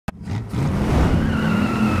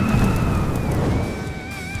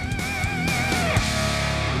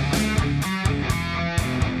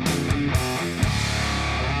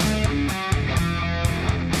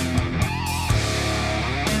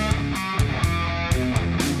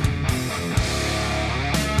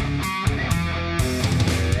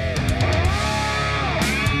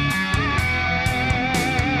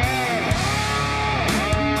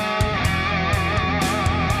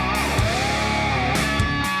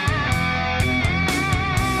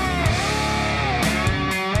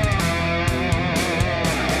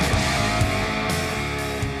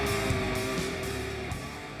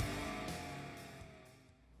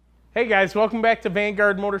Hey guys, welcome back to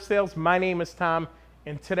Vanguard Motor Sales. My name is Tom,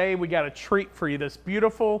 and today we got a treat for you. This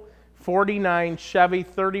beautiful 49 Chevy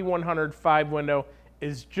 3100 5-window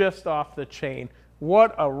is just off the chain.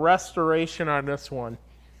 What a restoration on this one.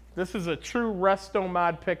 This is a true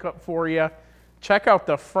Restomod pickup for you. Check out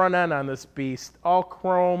the front end on this beast. All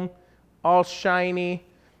chrome, all shiny.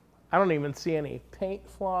 I don't even see any paint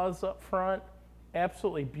flaws up front.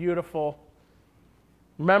 Absolutely beautiful.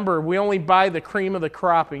 Remember, we only buy the cream of the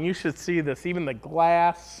crop, and you should see this. Even the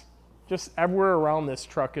glass, just everywhere around this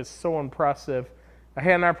truck is so impressive. I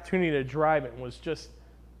had an opportunity to drive it and was just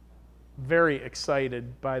very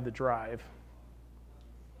excited by the drive.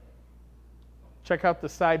 Check out the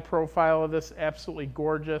side profile of this, absolutely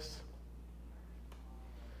gorgeous.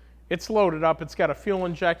 It's loaded up. It's got a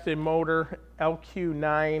fuel-injected motor,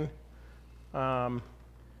 LQ9.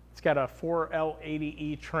 It's got a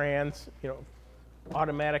 4L80E trans,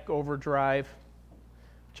 automatic overdrive.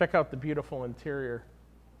 Check out the beautiful interior.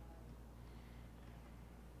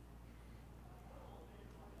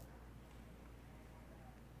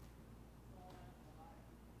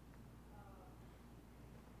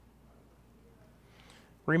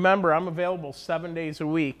 Remember, I'm available 7 days a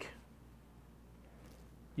week.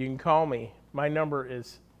 You can call me. My number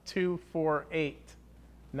is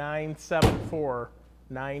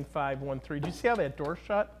 248-974-9513. Did you see how that door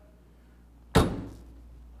shut?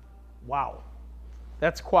 Wow,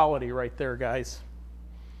 that's quality right there, guys.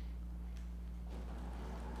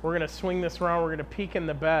 We're gonna swing this around. We're gonna peek in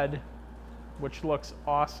the bed, which looks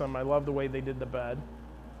awesome. I love the way they did the bed.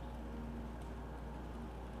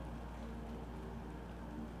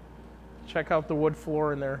 Check out the wood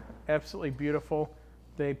floor in there, absolutely beautiful.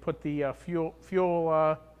 They put the fuel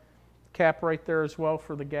cap right there as well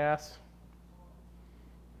for the gas.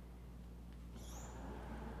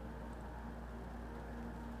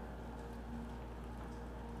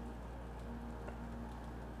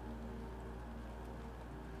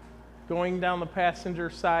 Going down the passenger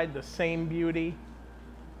side, the same beauty.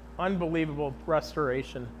 Unbelievable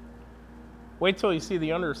restoration. Wait till you see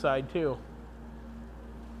the underside too.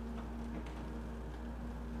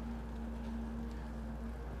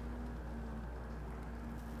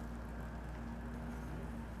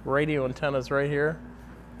 Radio antennas right here.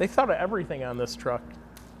 They thought of everything on this truck.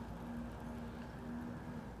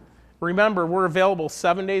 Remember, we're available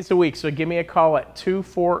 7 days a week, so give me a call at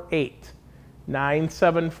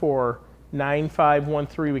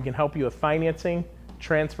 248-974-9513. We can help you with financing,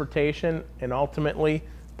 transportation, and ultimately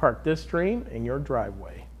park this dream in your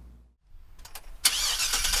driveway.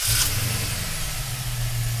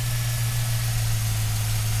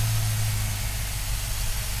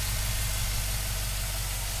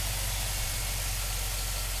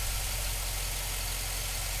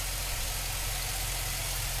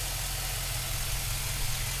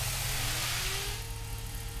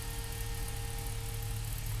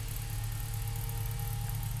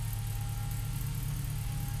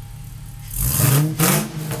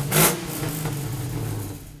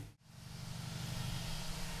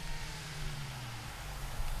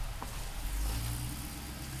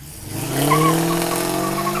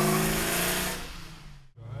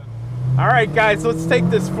 All right, guys, let's take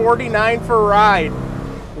this 49 for a ride.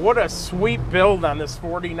 What a sweet build on this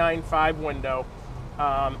 49 5-window.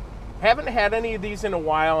 Haven't had any of these in a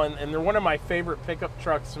while, and they're one of my favorite pickup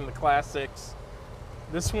trucks from the classics.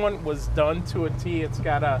 This one was done to a T. It's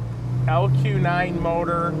got a LQ9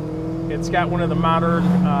 motor. It's got one of the modern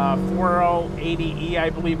 4L80E,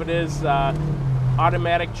 I believe it is,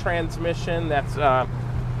 automatic transmission. That's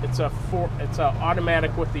it's a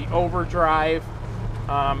automatic with the overdrive.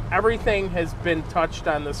 Everything has been touched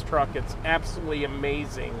on this truck. It's absolutely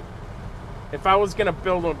amazing. If I was going to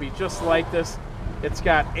build one, it would be just like this. It's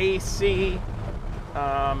got AC,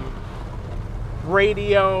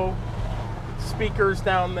 radio, speakers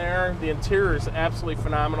down there. The interior is absolutely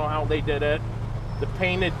phenomenal how they did it. The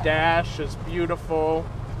painted dash is beautiful.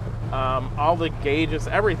 All the gauges,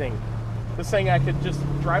 everything. This thing I could just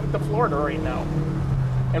drive it to Florida right now.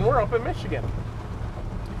 And we're up in Michigan.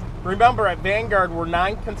 Remember, at Vanguard, we're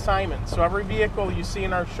non-consignment, so every vehicle you see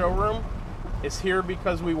in our showroom is here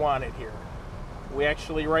because we want it here. We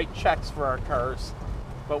actually write checks for our cars,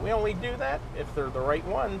 but we only do that if they're the right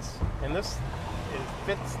ones, and this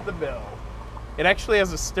fits the bill. It actually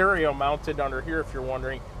has a stereo mounted under here, if you're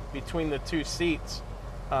wondering. Between the two seats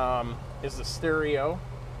is the stereo.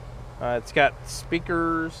 It's got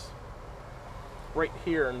speakers right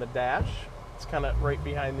here in the dash. It's kind of right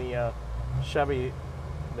behind the Chevy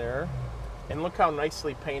there. And look how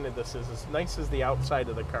nicely painted this is. As nice as the outside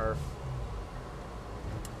of the car.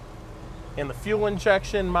 And the fuel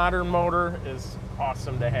injection modern motor is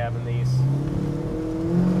awesome to have in these.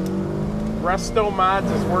 Restomod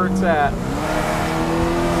is where it's at.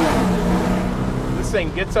 This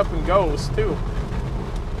thing gets up and goes too.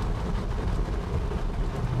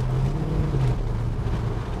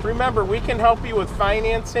 Remember, we can help you with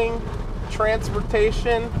financing,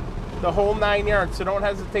 transportation, the whole 9 yards. So don't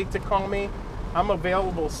hesitate to call me. I'm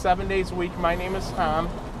available 7 days a week. My name is Tom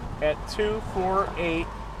at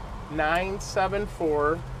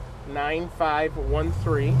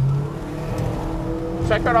 248-974-9513.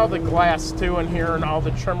 Check out all the glass too in here and all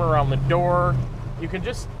the trim around the door. You can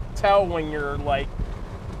just tell when you're like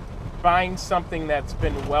buying something that's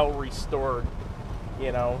been well restored.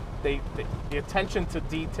 You know, the attention to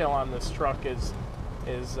detail on this truck is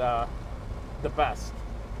the best.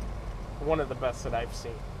 One of the best that I've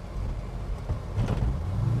seen.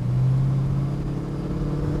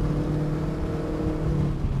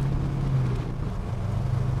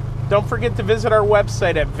 Don't forget to visit our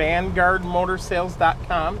website at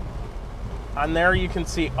vanguardmotorsales.com. On there you can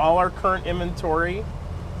see all our current inventory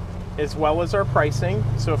as well as our pricing.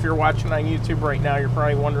 So if you're watching on YouTube right now, you're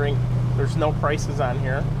probably wondering there's no prices on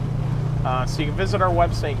here. So you can visit our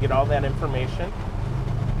website and get all that information.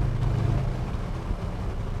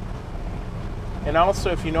 And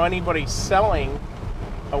also, if you know anybody selling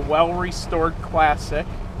a well-restored classic,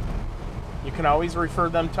 you can always refer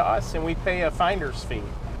them to us, and we pay a finder's fee.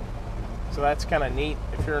 So that's kind of neat.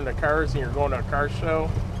 If you're into cars and you're going to a car show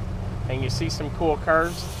and you see some cool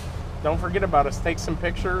cars, don't forget about us. Take some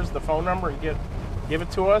pictures, the phone number, and give it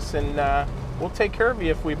to us, and we'll take care of you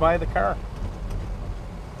if we buy the car.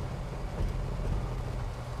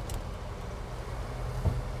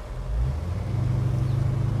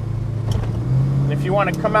 And if you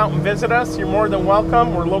want to come out and visit us, you're more than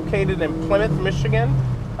welcome. We're located in Plymouth, Michigan,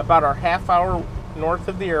 about a half-hour north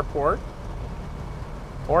of the airport.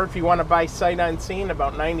 Or if you want to buy sight unseen,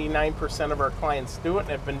 about 99% of our clients do it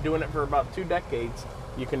and have been doing it for about 2 decades.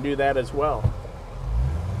 You can do that as well.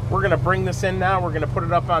 We're going to bring this in now. We're going to put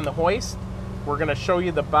it up on the hoist. We're going to show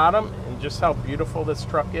you the bottom and just how beautiful this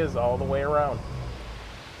truck is all the way around.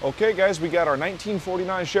 Okay guys, we got our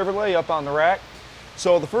 1949 Chevrolet up on the rack.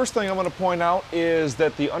 So the first thing I'm going to point out is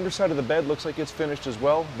that the underside of the bed looks like it's finished as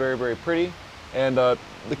well. Very, very pretty. And the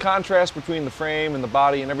contrast between the frame and the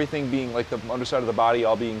body and everything being like the underside of the body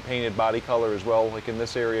all being painted body color as well, like in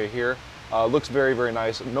this area here, looks very, very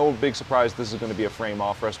nice. No big surprise this is going to be a frame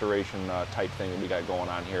off restoration type thing that we got going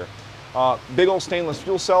on here. Big old stainless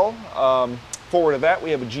fuel cell. Forward of that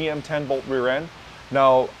we have a GM 10-bolt rear end.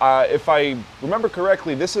 Now if I remember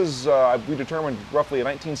correctly, this is we determined roughly a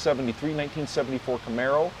 1973-1974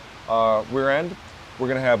 Camaro rear end. We're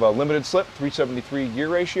going to have a limited slip, 373 gear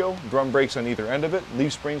ratio, drum brakes on either end of it,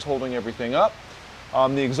 leaf springs holding everything up.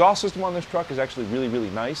 The exhaust system on this truck is actually really, really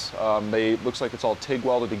nice. Looks like it's all TIG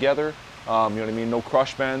welded together. You know what I mean? No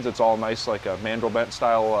crush bends. It's all nice, like a mandrel bent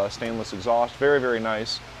style stainless exhaust. Very, very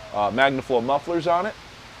nice. Magnaflow mufflers on it.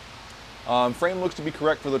 Frame looks to be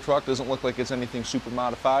correct for the truck. Doesn't look like it's anything super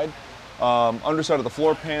modified. Underside of the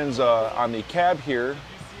floor pans on the cab here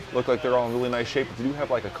look like they're all in really nice shape, but they do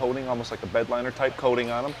have like a coating, almost like a bed liner type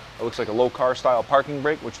coating on them. It looks like a low car style parking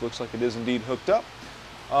brake, which looks like it is indeed hooked up.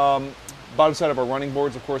 Bottom side of our running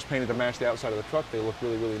boards, of course, painted to match the outside of the truck. They look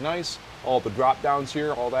really, really nice. All the drop downs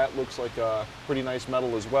here, all that looks like pretty nice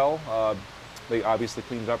metal as well. They obviously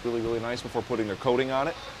cleaned it up really, really nice before putting their coating on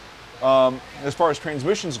it. As far as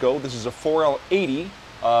transmissions go, this is a 4L80,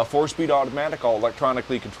 4-speed automatic, all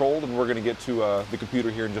electronically controlled, and we're going to get to the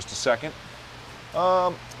computer here in just a second.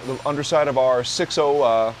 The underside of our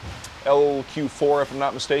 6.0 LQ4, if I'm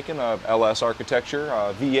not mistaken, LS architecture,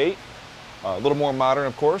 V8, a little more modern,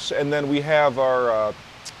 of course. And then we have our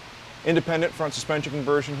independent front suspension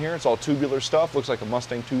conversion here. It's all tubular stuff, looks like a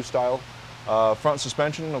Mustang 2 style front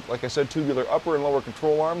suspension. Like I said, tubular upper and lower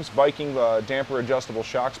control arms, Viking damper adjustable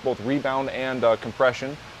shocks, both rebound and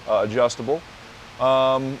compression adjustable.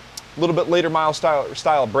 A little bit later mile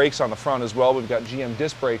style brakes on the front as well. We've got GM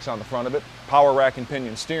disc brakes on the front of it, power rack and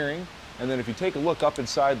pinion steering. And then if you take a look up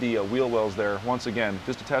inside the wheel wells there, once again,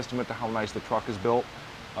 just a testament to how nice the truck is built.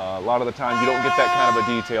 A lot of the time you don't get that kind of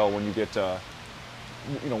a detail when you get,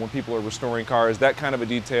 you know, when people are restoring cars. That kind of a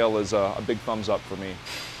detail is a big thumbs up for me.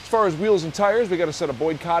 As far as wheels and tires, we got a set of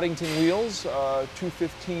Boyd Coddington wheels,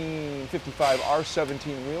 215/55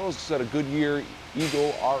 R17 wheels, a set of Goodyear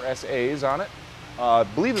Eagle RSAs on it. I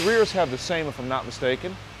believe the rears have the same, if I'm not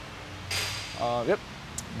mistaken. Yep,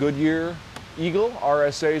 Goodyear Eagle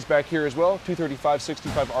RSAs back here as well.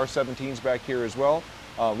 235/65 R17s back here as well.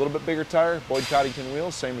 A little bit bigger tire, Boyd Coddington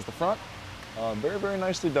wheels, same as the front. Very, very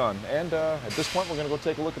nicely done. And at this point, we're going to go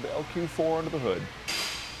take a look at the LQ4 under the hood.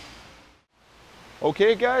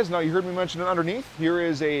 Okay guys, now you heard me mention it underneath. Here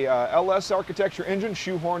is a LS architecture engine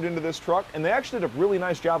shoehorned into this truck, and they actually did a really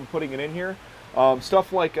nice job of putting it in here.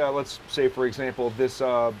 Stuff like, let's say for example, this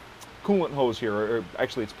coolant hose here, or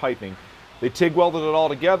actually it's piping. They TIG welded it all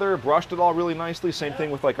together, brushed it all really nicely. Same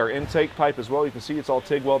thing with like our intake pipe as well. You can see it's all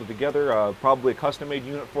TIG welded together, probably a custom made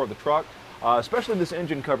unit for the truck. Especially this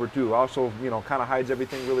engine cover too. Also, you know, kind of hides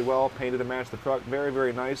everything really well, painted to match the truck. Very,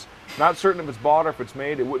 very nice. Not certain if it's bought or if it's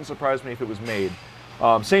made. It wouldn't surprise me if it was made.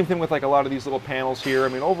 Same thing with like a lot of these little panels here. I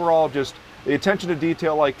mean, overall, just the attention to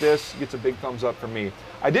detail like this gets a big thumbs up from me.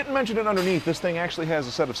 I didn't mention it underneath. This thing actually has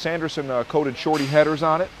a set of Sanderson coated shorty headers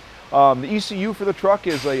on it. The ECU for the truck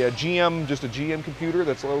is a GM, just a GM computer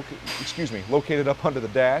that's located up under the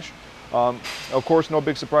dash. Of course, no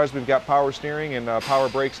big surprise, we've got power steering and power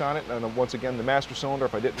brakes on it. And once again, the master cylinder,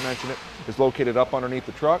 if I didn't mention it, is located up underneath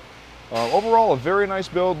the truck. Overall, a very nice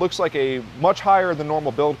build. Looks like a much higher than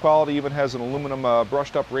normal build quality. Even has an aluminum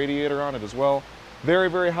brushed up radiator on it as well. Very,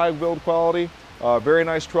 very high build quality. Very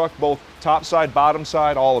nice truck, both top side, bottom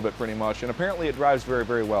side, all of it pretty much. And apparently it drives very,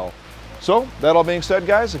 very well. So, that all being said,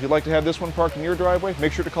 guys, if you'd like to have this one parked in your driveway,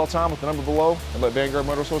 make sure to call Tom with the number below and let Vanguard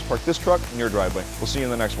Motorsports park this truck in your driveway. We'll see you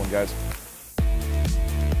in the next one, guys.